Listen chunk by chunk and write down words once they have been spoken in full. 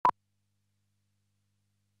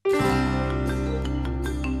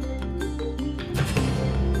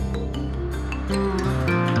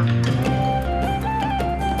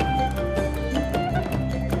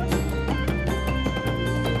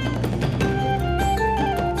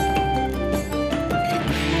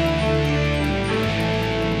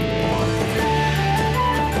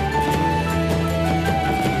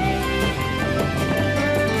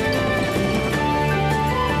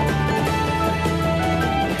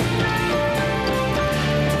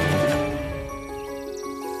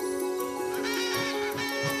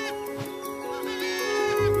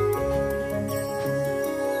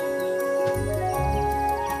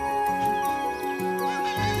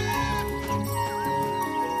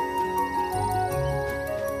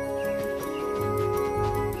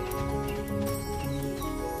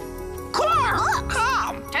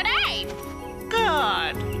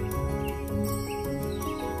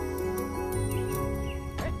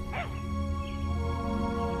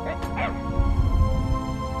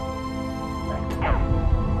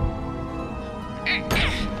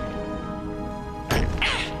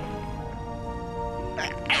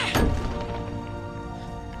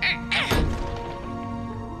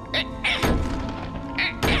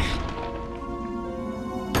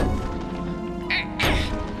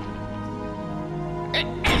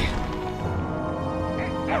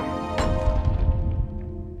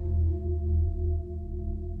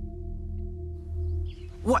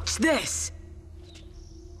Watch this.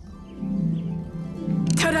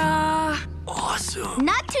 Ta-da! Awesome.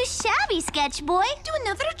 Not too shabby, Sketch Boy. Do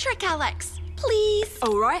another trick, Alex. Please.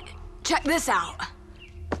 All right, check this out.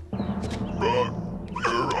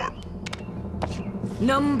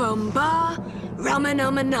 Num bum ba, rumma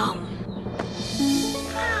numma num.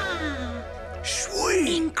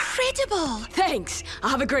 Sweet. Incredible. Thanks, I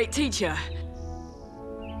have a great teacher.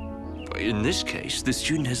 In this case, the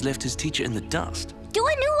student has left his teacher in the dust. Do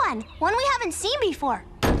a new one we haven't seen before.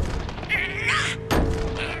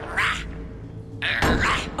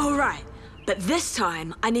 All right, but this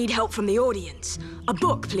time I need help from the audience. A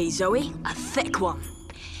book, please, Zoe. A thick one.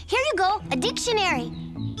 Here you go, a dictionary.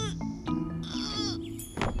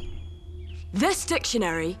 This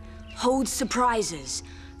dictionary holds surprises.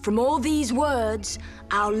 From all these words,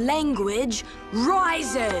 our language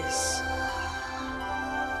rises.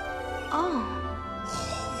 Oh.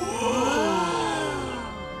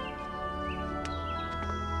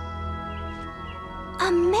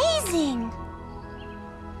 Amazing!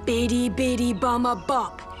 Biddy biddy bummer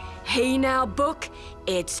bop. Hey now, book,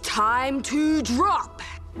 it's time to drop.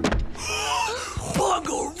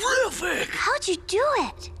 Bungerific! How'd you do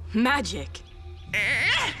it? Magic.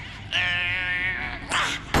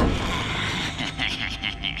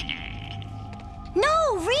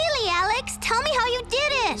 No, really, Alex. Tell me how you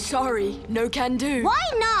did it. Sorry, no can do. Why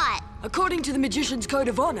not? According to the Magician's Code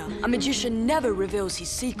of Honor, a magician never reveals his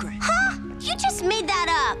secret. Huh? You just made that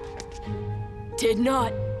up. Did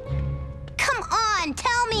not. Come on,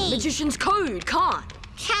 tell me. Magician's Code can't.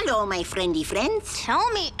 Hello, my friendly friends. Tell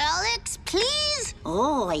me, Alex, please.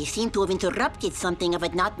 Oh, I seem to have interrupted something of a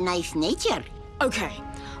not nice nature. Okay,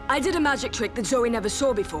 I did a magic trick that Zoe never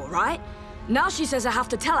saw before, right? Now she says I have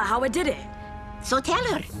to tell her how I did it. So tell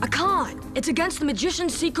her. I can't. It's against the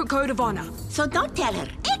Magician's Secret Code of Honor. So don't tell her.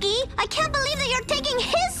 Iggy, I can't believe that you're taking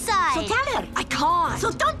his side. So tell her. I can't. So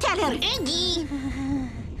don't tell her. Iggy.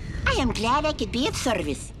 I am glad I could be of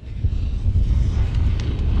service.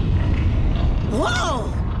 Whoa!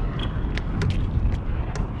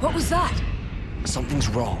 What was that? Something's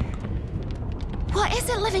wrong. What is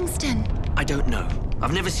it, Livingston? I don't know.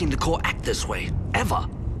 I've never seen the court act this way, ever.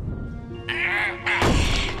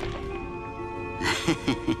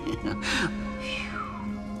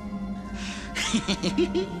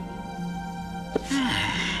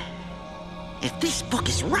 If this book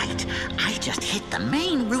is right, I just hit the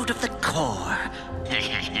main root of the core.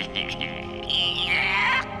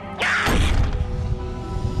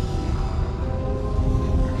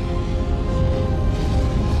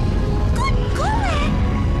 Good going.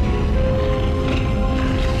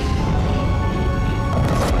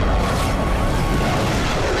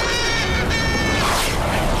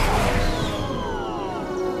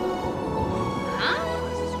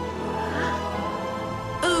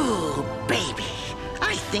 Ooh, baby.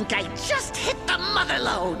 I think I just hit the mother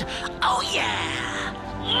lode. Oh, yeah.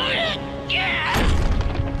 Yeah.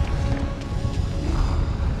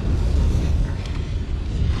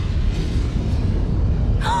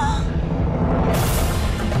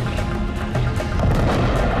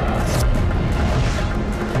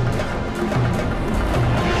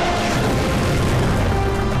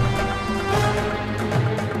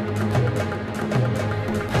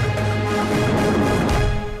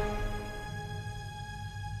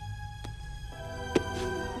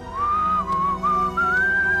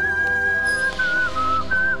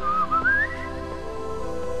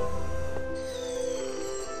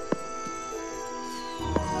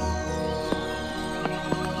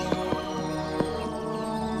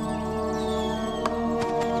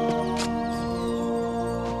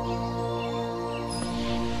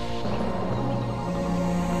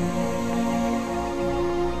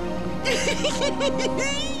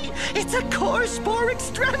 It's a core spore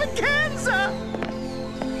extravaganza!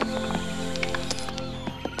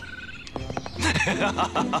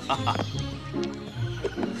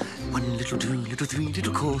 One little, two little, three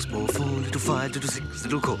little core spore, 4 little, 5 little, 6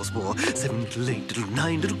 little core spore, 7 little, 8 little,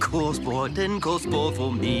 9 little core spore, 10 core spore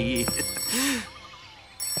for me.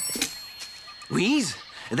 Wheeze,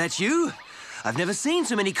 that's you? I've never seen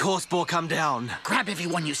so many core spore come down. Grab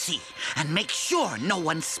everyone you see and make sure no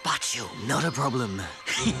one spots you. Not a problem.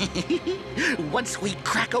 Once we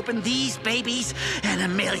crack open these babies,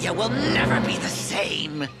 Animalia will never be the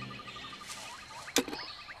same.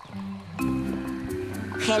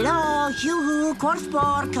 Hello, you, core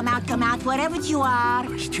spore. Come out, wherever you are.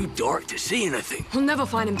 It's too dark to see anything. We'll never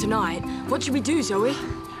find him tonight. What should we do, Zoe?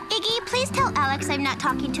 Iggy, please tell Alex I'm not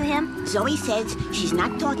talking to him. Zoe says she's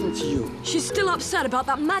not talking to you. She's still upset about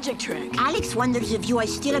that magic trick. Alex wonders if you are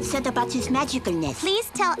still upset about his magicalness. Please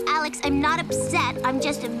tell Alex I'm not upset. I'm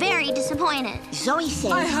just very disappointed. Zoe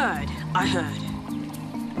says... I heard.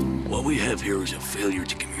 What we have here is a failure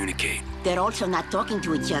to communicate. They're also not talking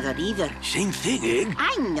to each other either. Same thing, Egg.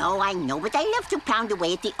 I know, but I love to pound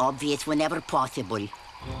away at the obvious whenever possible.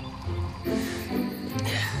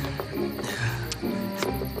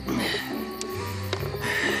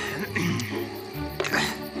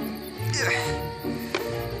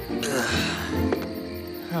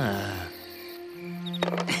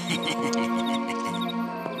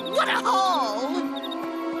 What a hole!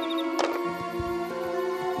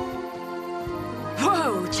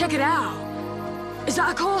 Whoa, check it out. Is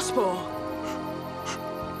that a core spore?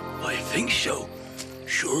 I think so.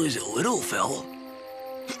 Sure is a little fell.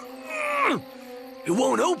 It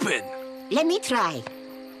won't open. Let me try.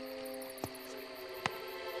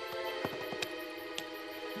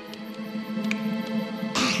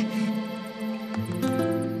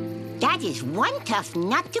 That is one tough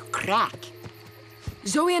nut to crack.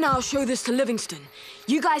 Zoe and I'll show this to Livingston.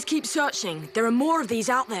 You guys keep searching. There are more of these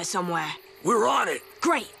out there somewhere. We're on it.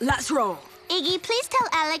 Great, let's roll. Iggy, please tell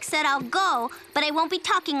Alex that I'll go, but I won't be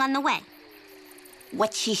talking on the way.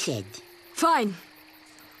 What she said. Fine.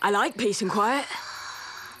 I like peace and quiet.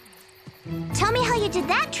 Tell me how you did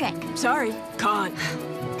that trick. Sorry, can't.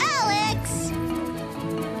 Alex!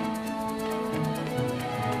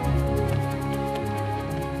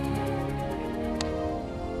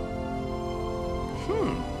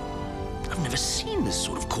 I've never seen this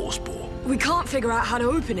sort of core spore. We can't figure out how to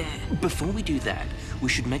open it. Before we do that, we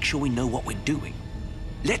should make sure we know what we're doing.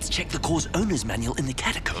 Let's check the core's owner's manual in the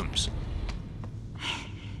catacombs.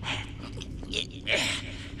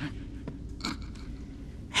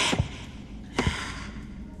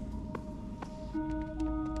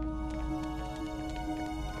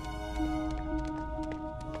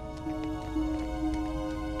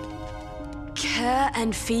 Care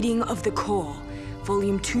and Feeding of the Core,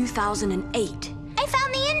 Volume 2008. I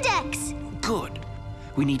found the index! Good.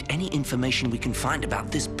 We need any information we can find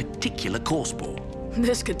about this particular core spore.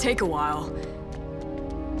 This could take a while.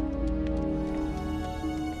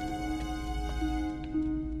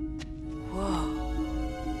 Whoa.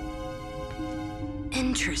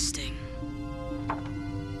 Interesting.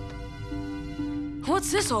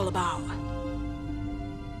 What's this all about?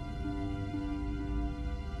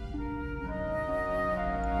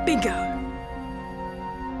 Bingo.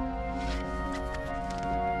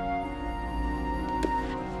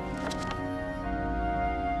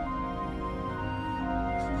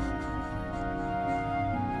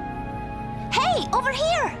 Hey, over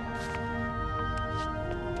here!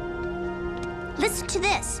 Listen to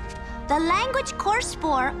this. The language core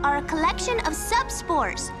spore are a collection of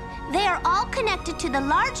subspores. They are all connected to the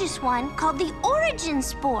largest one called the Origin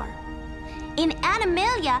Spore. In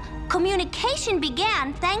Animalia, communication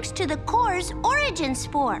began thanks to the core's Origin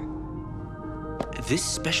Spore. This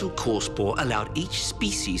special core spore allowed each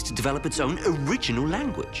species to develop its own original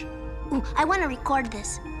language. Ooh, I want to record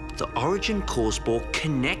this. The Origin core spore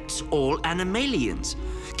connects all Animalians,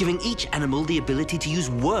 giving each animal the ability to use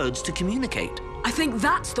words to communicate. I think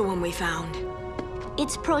that's the one we found.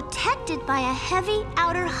 It's protected by a heavy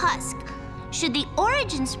outer husk. Should the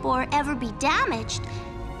Origin Spore ever be damaged,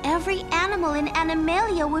 every animal in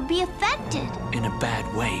Animalia would be affected. In a bad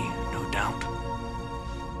way, no doubt.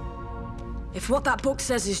 If what that book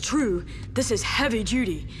says is true, this is heavy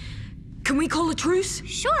duty. Can we call a truce?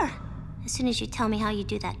 Sure, as soon as you tell me how you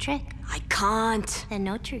do that trick. I can't. Then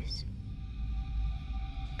no truce.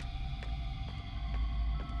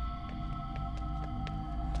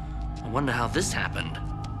 I wonder how this happened.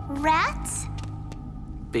 Rats?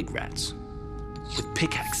 Big rats. With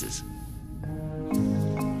pickaxes.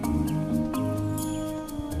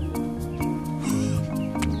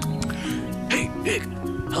 Hey, Nick,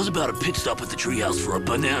 how's about a pit stop at the treehouse for a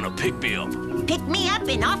banana pick-me-up? Pick me up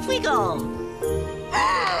and off we go.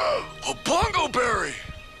 A bongo berry!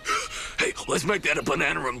 Hey, let's make that a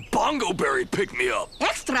banana and bongo berry pick-me-up.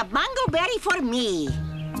 Extra bongo berry for me.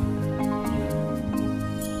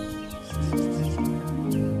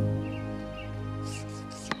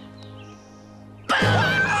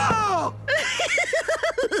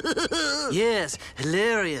 Yes,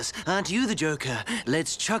 hilarious. Aren't you the Joker?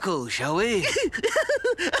 Let's chuckle, shall we?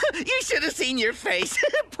 You should have seen your face.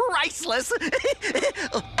 Priceless.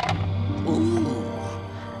 Ooh,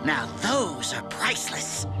 now those are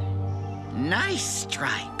priceless. Nice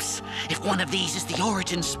stripes. If one of these is the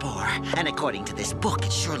Origin Spore, and according to this book,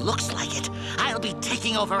 it sure looks like it, I'll be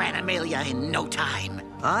taking over Animalia in no time.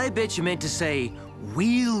 I bet you meant to say,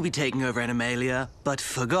 we'll be taking over Animalia, but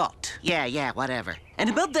forgot. Yeah, whatever. And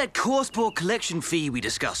about that core spore collection fee we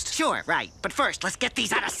discussed. Sure, right. But first, let's get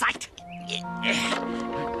these out of sight. In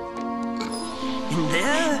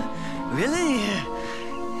there? Really?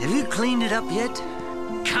 Have you cleaned it up yet?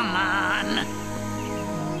 Come on.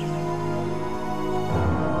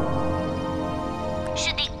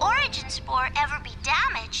 Should the Origin Spore ever be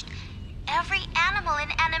damaged, every animal in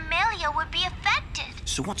Animalia would be affected.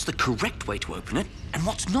 So what's the correct way to open it, and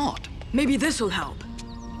what's not? Maybe this'll help.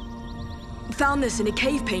 Found this in a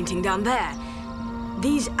cave painting down there.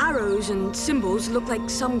 These arrows and symbols look like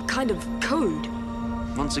some kind of code.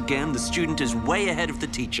 Once again, the student is way ahead of the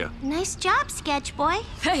teacher. Nice job, Sketch Boy.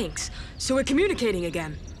 Thanks. So we're communicating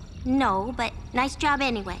again. No, but nice job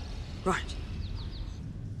anyway. Right.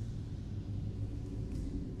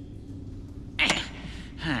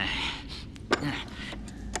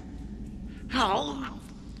 Oh,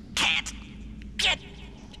 can't get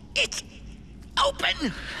it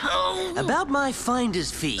open. Oh, About my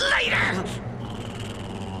finder's fee. later.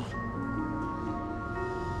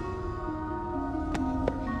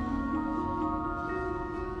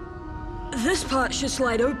 This part should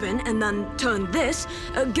slide open and then turn this,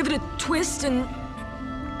 give it a twist and...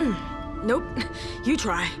 Nope. You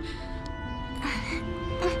try.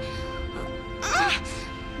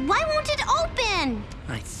 Why won't it open?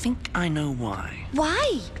 I think I know why.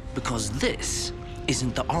 Why? Because this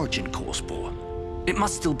isn't the Origin core spore. It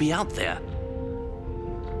must still be out there.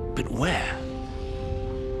 But where?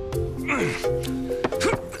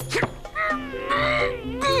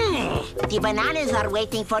 The bananas are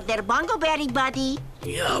waiting for their bongo berry buddy.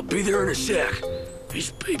 Yeah, I'll be there in a sec.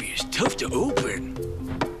 This baby is tough to open.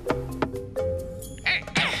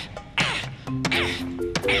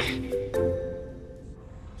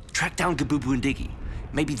 Track down Gabubu and Diggy.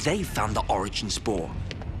 Maybe they found the Origin Spore.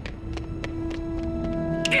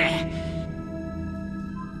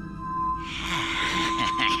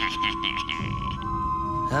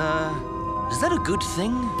 Is that a good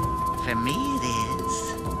thing? For me, it is.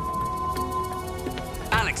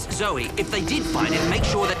 Alex, Zoe, if they did find it, make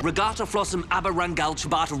sure that Regatta Flossum Aberangal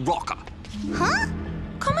Chibata Rocka. Huh?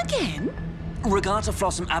 Come again? Regatta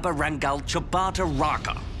Flossum Aberangal Chibata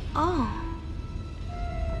Raka. Oh.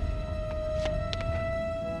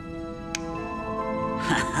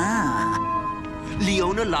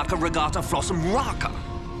 Leona Laka Regatta Flossum Raka.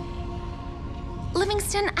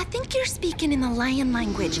 Livingston, I think you're speaking in the lion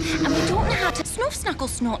language, and we don't know how to snoof, snuckle,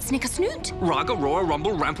 snort, snick a snoot. Raga Roar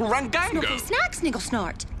Rumble Rample Ranganga. Snuffle, snack, sniggle,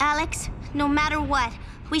 snort. Alex, no matter what,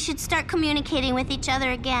 we should start communicating with each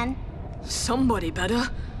other again. Somebody better.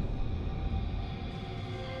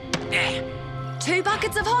 2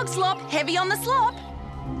 buckets of hog slop, heavy on the slop.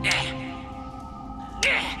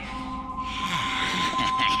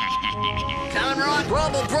 Coming right.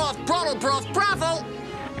 Brobble, broth, brottle, broth, bravo.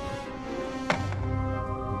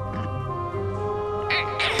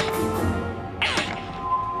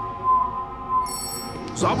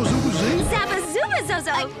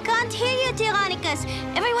 Zabazubazozo! I can't hear you, Tyrannicus.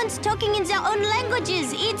 Everyone's talking in their own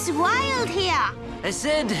languages. It's wild here. I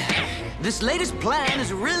said, this latest plan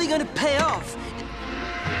is really going to pay off.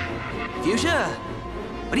 Fuchsia,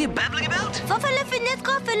 what are you babbling about?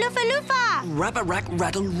 Rabba-rack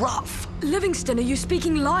rattle ruff. Livingston, are you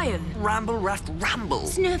speaking lion? Ramble raft ramble.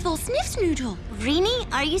 Snurfle, sniff, snoodle. Rini,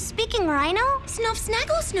 are you speaking rhino? Snuff,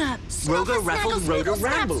 snaggle, snurp. Rogo, Snuffle, raffle, snaggle, roto, sniggle,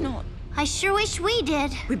 snap, ramble. snort. I sure wish we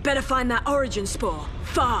did. We better find that Origin Spore.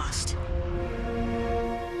 Fast.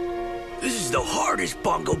 This is the hardest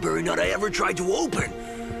bongo berry nut I ever tried to open.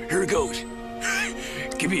 Here it goes.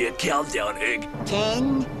 Give me a countdown, Egg.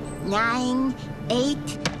 10, 9, 8,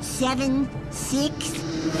 7, 6,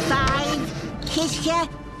 5. Kiska,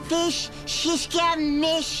 fish, shiska,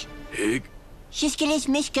 mish. Egg? Shiskalis,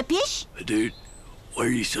 mish, kapish? Dude, why are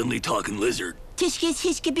you suddenly talking lizard? Kiskis,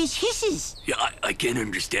 hiskabish, hisses. Yeah, I can't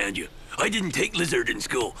understand you. I didn't take lizard in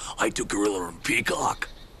school. I took gorilla and peacock.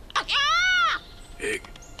 Egg.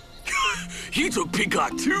 You took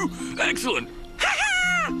peacock too? Excellent.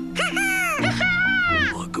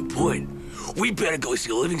 Oh, good point. We better go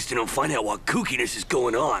see Livingston and find out what kookiness is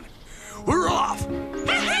going on. We're off.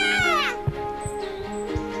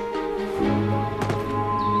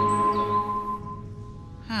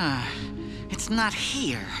 It's not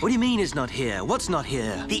here. What do you mean it's not here? What's not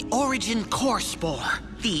here? The Origin core spore.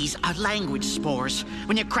 These are language spores.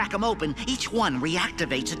 When you crack them open, each one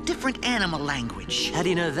reactivates a different animal language. How do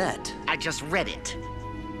you know that? I just read it.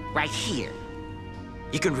 Right here.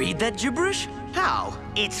 You can read that gibberish? How?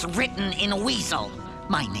 It's written in Weasel,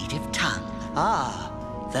 my native tongue. Ah,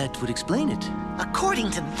 that would explain it.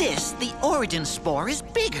 According to this, the Origin Spore is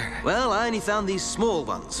bigger. Well, I only found these small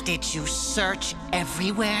ones. Did you search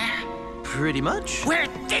everywhere? Pretty much. Where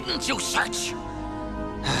didn't you search?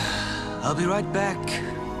 I'll be right back.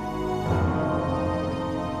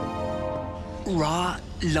 Raw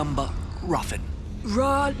lumber ruffin.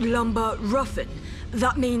 Raw lumber ruffin.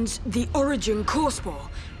 That means the Origin Spore,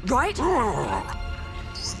 right?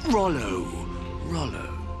 Rollo. Rollo.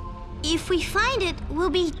 If we find it, we'll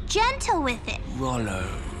be gentle with it. Rollo.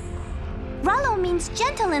 Rollo means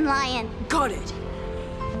gentle in lion. Got it.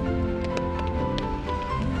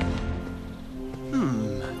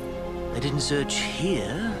 I didn't search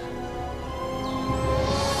here.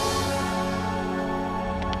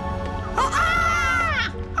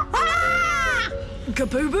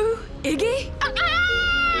 Kaboo? Iggy?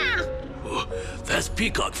 Oh, that's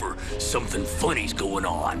Peacock for something funny's going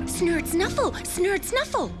on. Snort snuffle, snort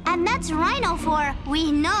snuffle. And that's Rhino for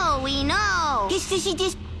we know, we know. This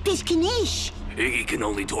Kanish. Iggy can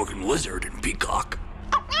only talk in lizard and Peacock.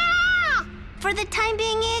 For the time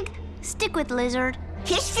being, Ig, stick with lizard.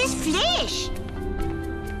 Kiss this flesh.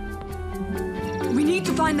 We need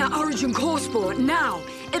to find that Origin Spore now.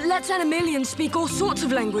 It lets Animalians speak all sorts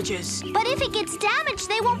of languages. But if it gets damaged,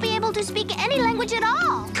 they won't be able to speak any language at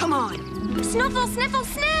all. Come on. Snuffle, sniffle,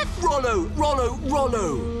 sniff. Rollo, Rollo,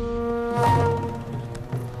 Rollo.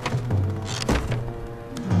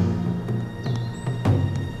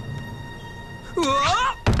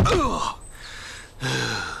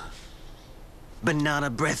 Banana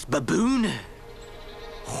breath baboon.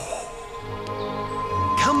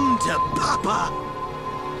 Come to Papa.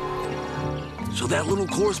 So that little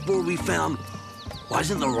core spore we found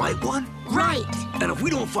wasn't the right one? Right. And if we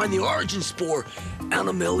don't find the Origin Spore,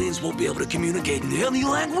 Animalians won't be able to communicate in any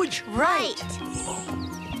language? Right.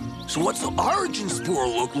 So what's the Origin Spore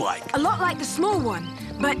look like? A lot like the small one,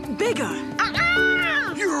 but bigger.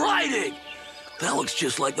 You're right, Egg. That looks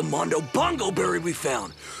just like the Mondo Bongo berry we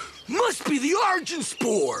found. Must be the Origin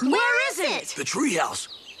Spore. Where is it? The treehouse.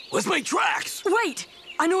 Let's make tracks. Wait,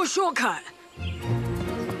 I know a shortcut.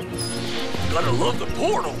 Gotta love the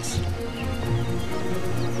portals.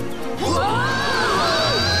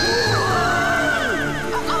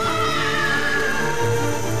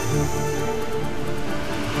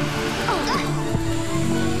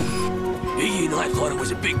 Iggy and I thought it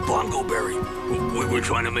was a big bongo berry. We were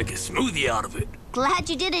trying to make a smoothie out of it. Glad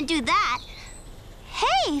you didn't do that.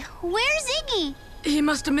 Hey, where's Iggy? He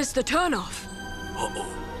must have missed the turnoff. Uh-oh.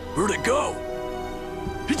 Where'd it go?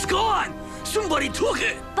 It's gone! Somebody took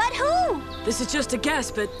it! But who? This is just a guess,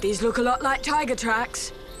 but these look a lot like tiger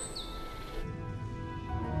tracks.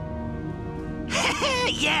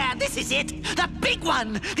 Yeah, this is it. The big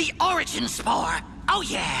one. The Origin Spore. Oh,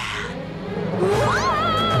 yeah.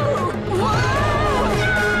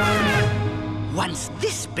 Once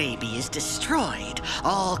this baby is destroyed,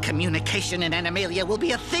 all communication in Animalia will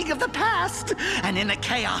be a thing of the past. And in the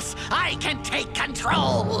chaos, I can take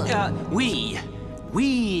control.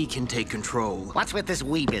 We can take control. What's with this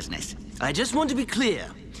we business? I just want to be clear.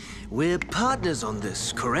 We're partners on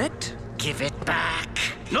this, correct? Give it back.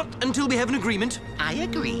 Not until we have an agreement. I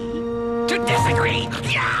agree to disagree.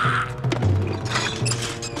 Yeah!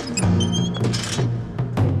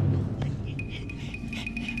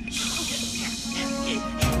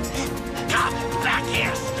 Come back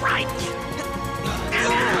here, Stripe!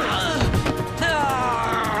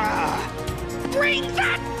 Bring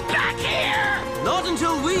that back here! Not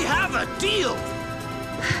until we have a deal.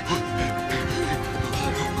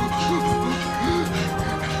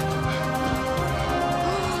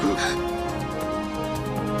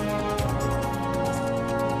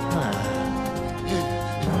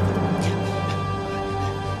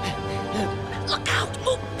 Look out!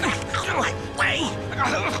 Move back out of my way!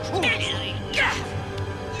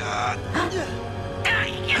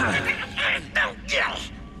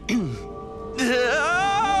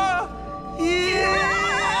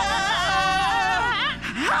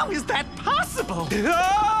 How is that possible?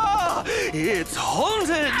 It's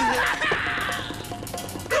haunted.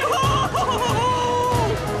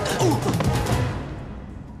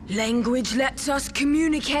 Language lets us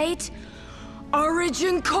communicate.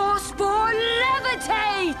 Origin Spore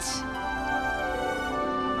levitate!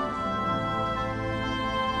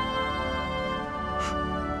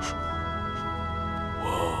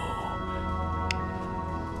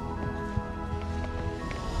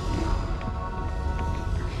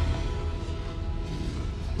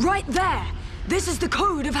 Right there! This is the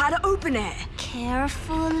code of how to open it.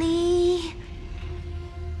 Carefully.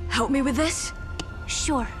 Help me with this?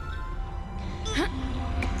 Sure.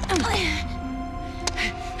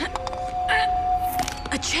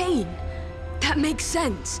 A chain. That makes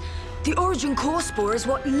sense. The Origin Spore is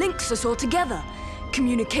what links us all together.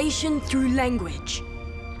 Communication through language.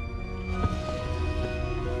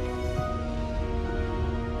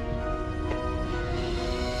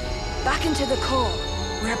 Back into the core,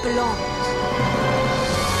 where it belongs.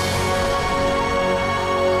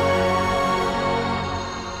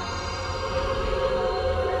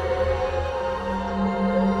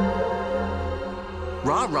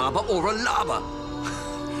 Ra-raba or a lava.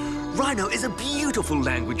 Rhino is a beautiful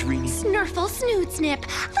language, Rini. Snurfle Snootsnip,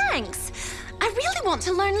 thanks. I really want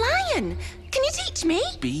to learn lion. Can you teach me?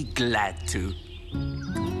 Be glad to.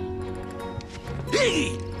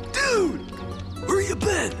 Hey, dude! Where you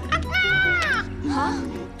been? Huh?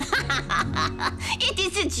 It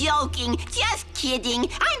isn't joking, just kidding.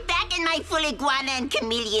 I'm back in my full iguana and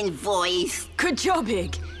chameleon voice. Good job,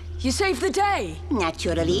 Ig. You saved the day.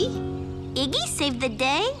 Naturally. Iggy saved the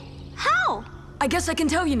day? How? I guess I can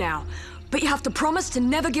tell you now, but you have to promise to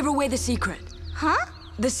never give away the secret. Huh?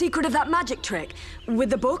 The secret of that magic trick, with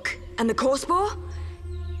the book and the core spore?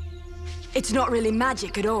 It's not really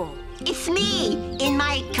magic at all. It's me, in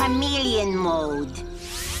my chameleon mode.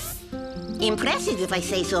 Impressive if I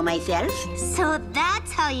say so myself. So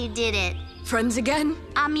that's how you did it. Friends again?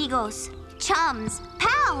 Amigos, chums,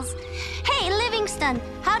 pals. Hey, Livingston,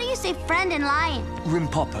 how do you say friend in lion?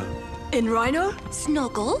 Rimpopo. In Rhino?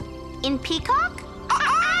 Snuggle? In peacock?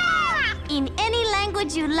 In any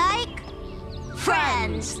language you like?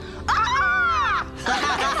 Friends.